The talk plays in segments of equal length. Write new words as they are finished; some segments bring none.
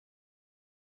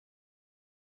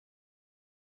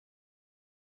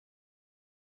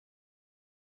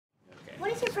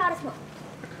is your proudest moment?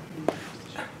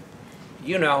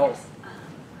 You know,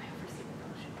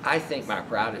 I think my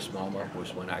proudest moment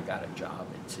was when I got a job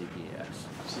at CBS.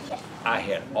 I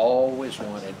had always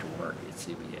wanted to work at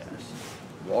CBS.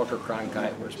 Walter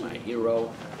Cronkite was my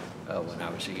hero when I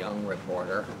was a young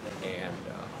reporter, and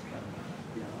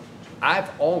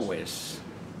I've always,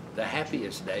 the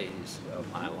happiest days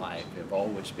of my life have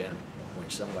always been when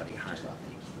somebody hired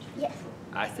me. Yes.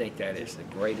 I think that is the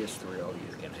greatest thrill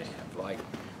you can have. Like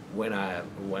when I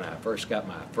first got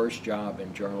my first job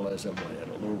in journalism at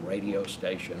a little radio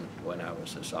station when I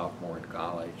was a sophomore in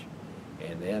college,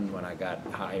 and then when I got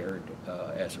hired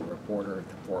as a reporter at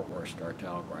the Fort Worth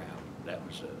Star-Telegram, that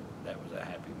was a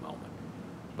happy moment.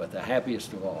 But the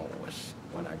happiest of all was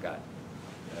when I got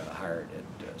hired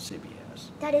at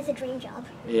CBS. That is a dream job.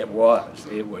 It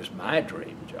was my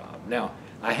dream job. Now,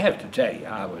 I have to tell you,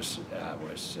 I was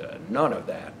none of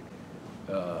that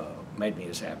made me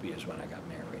as happy as when I got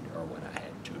married or when I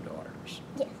had 2 daughters.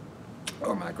 Yes.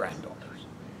 Or my granddaughters.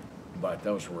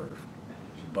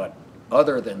 But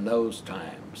other than those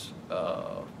times,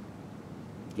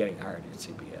 getting hired at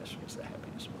CBS was the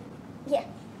happiest moment. Yes.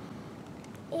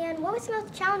 And what was the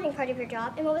most challenging part of your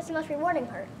job, and what was the most rewarding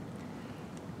part?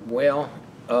 Well,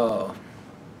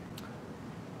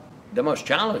 the most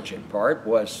challenging part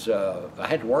was I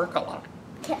had to work a lot.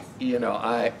 Yes. You know,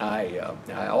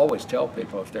 I always tell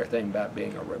people if they're thinking about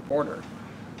being a reporter,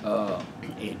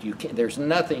 there's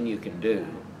nothing you can do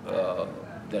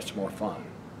that's more fun.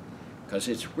 Because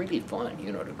it's really fun,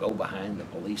 you know, to go behind the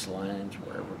police lines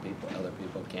wherever other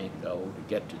people can't go, to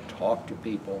get to talk to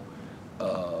people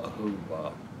who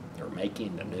are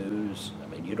making the news. I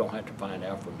mean, you don't have to find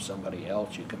out from somebody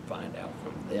else; you can find out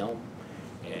from them,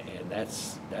 and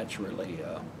that's really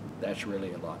a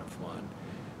lot of fun.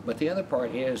 But the other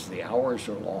part is the hours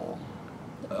are long.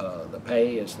 The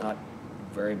pay is not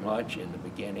very much in the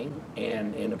beginning,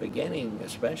 and in the beginning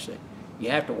especially, you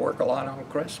have to work a lot on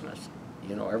Christmas.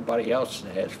 You know, everybody else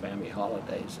has family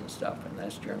holidays and stuff, and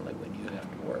that's generally when you have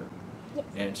to work. Yes.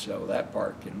 And so that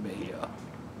part can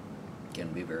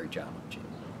be very challenging.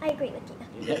 I agree with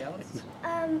you. Yes.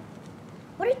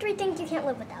 What are 3 things you can't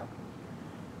live without?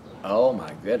 Oh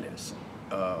my goodness.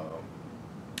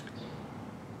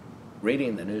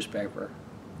 Reading the newspaper,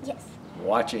 Yes.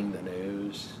 watching the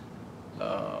news.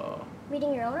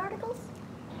 Reading your own articles?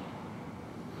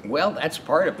 Well, that's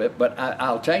part of it, but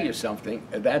I'll tell you something.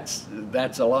 That's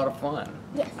a lot of fun.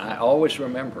 Yes. I always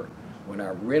remember when I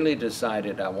really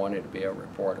decided I wanted to be a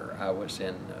reporter. I was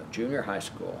in junior high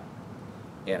school,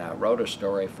 and I wrote a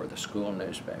story for the school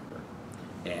newspaper.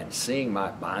 And seeing my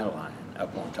byline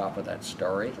up on top of that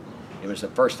story, it was the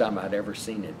first time I'd ever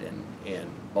seen it in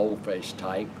boldface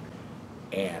type.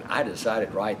 And I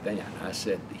decided right then, I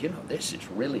said, you know, this is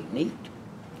really neat.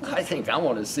 I think I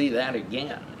want to see that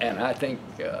again. And I think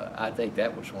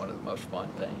that was one of the most fun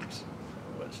things,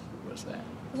 was that.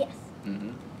 Yes.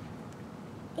 Mm-hmm.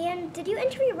 And did you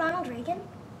interview Ronald Reagan?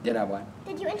 Did I what?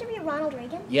 Did you interview Ronald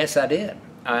Reagan? Yes, I did.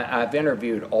 I've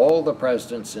interviewed all the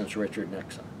presidents since Richard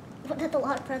Nixon. Well, that's a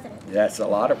lot of presidents. That's a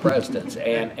lot of presidents.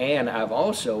 and I've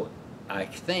also, I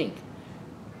think,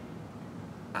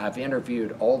 I've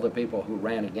interviewed all the people who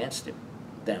ran against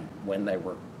them when they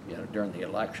were, you know, during the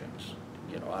elections.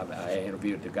 You know, I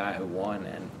interviewed the guy who won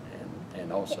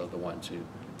and also the ones who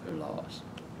lost.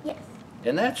 Yes.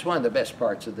 And that's one of the best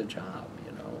parts of the job,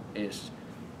 you know, is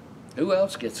who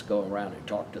else gets to go around and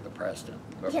talk to the president?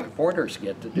 But Yes. reporters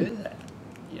get to do that,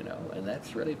 you know, and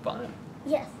that's really fun.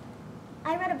 Yes.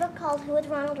 I read a book called Who is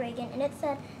Ronald Reagan, and it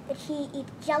said that he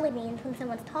eats jelly beans when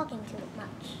someone's talking too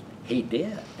much. He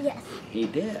did. Yes. He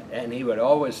did. And he would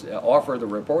always offer the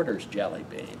reporters jelly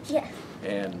beans. Yes.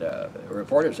 And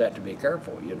reporters have to be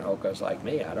careful, you know, because like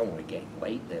me, I don't want to gain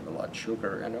weight. They have a lot of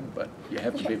sugar in them, but you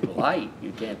have to be polite.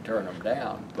 You can't turn them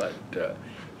down. But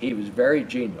he was very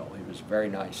genial. He was a very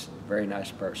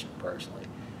nice person personally.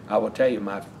 I will tell you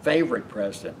my favorite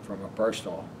president from a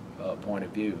personal point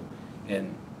of view,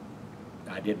 and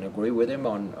I didn't agree with him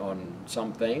on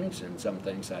some things, and some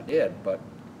things I did, but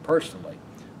personally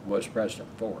was President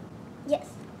Ford. Yes.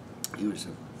 He was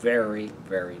a very,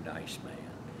 very nice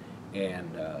man,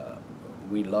 and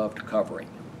we loved covering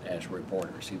him as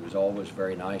reporters. He was always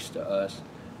very nice to us,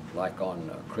 like on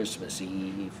Christmas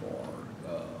Eve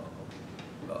or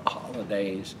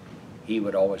holidays. He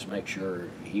would always make sure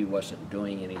he wasn't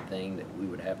doing anything that we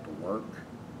would have to work.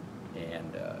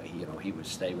 And you know, he would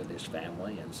stay with his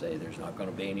family and say, "There's not going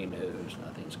to be any news.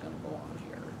 Nothing's going to go on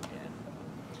here."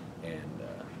 And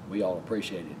we all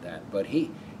appreciated that. But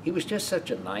he was just such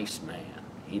a nice man.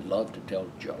 He loved to tell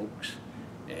jokes,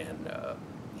 and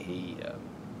he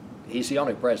he's the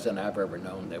only president I've ever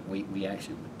known that we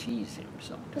actually would tease him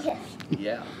sometimes. Yes.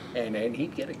 Yeah, and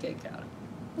he'd get a kick out of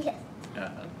it. Yes. Uh,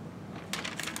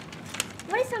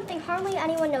 What is something hardly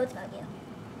anyone knows about you?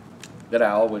 that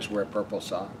I always wear purple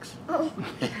socks. Oh.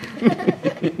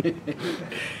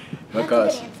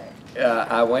 Because That's a good answer.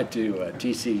 I went to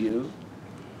TCU,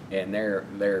 and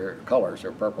their colors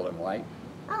are purple and white.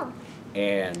 Oh.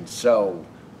 And so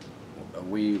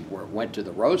went to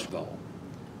the Rose Bowl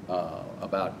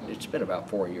it's been about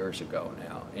 4 years ago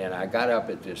now. And I got up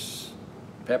at this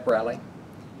pep rally,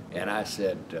 and I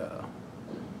said,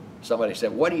 somebody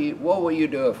said, what will you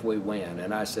do if we win?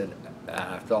 And I said,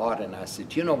 I thought, and I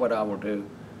said, you know what I will do?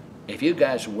 If you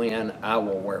guys win, I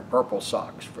will wear purple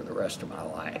socks for the rest of my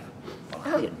life.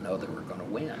 Well, I didn't know they were going to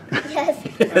win. Yes.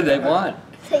 They won.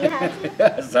 So you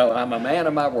have. So I'm a man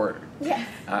of my word. Yes.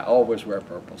 I always wear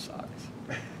purple socks.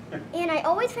 And I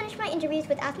always finish my interviews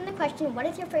with asking the question, what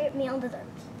is your favorite meal and dessert?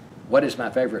 What is my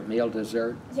favorite meal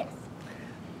dessert? Yes.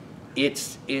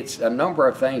 It's a number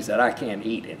of things that I can't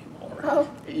eat anymore. Oh.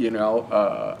 You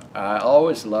know, I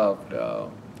always loved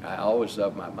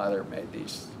my mother made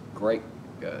these great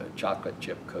chocolate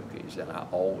chip cookies, and I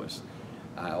always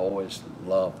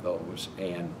loved those.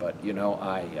 But you know,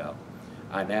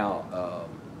 I now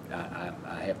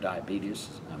I have diabetes.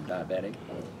 I'm diabetic,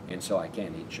 and so I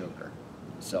can't eat sugar.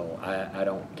 So I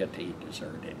don't get to eat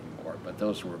dessert anymore. But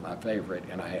those were my favorite,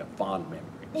 and I have fond memories.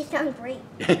 They sound great.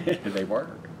 They were.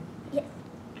 Yes.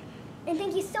 And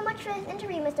thank you so much for this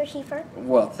interview, Mr. Schieffer.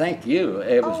 Well, thank you.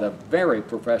 It was a very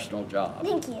professional job.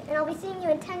 Thank you. And I'll be seeing you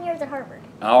in 10 years at Harvard.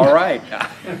 All right.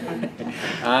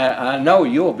 I know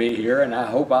you'll be here, and I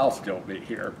hope I'll still be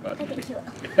here. But I think you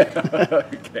will.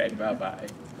 okay, bye-bye.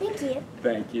 Thank you.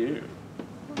 Thank you.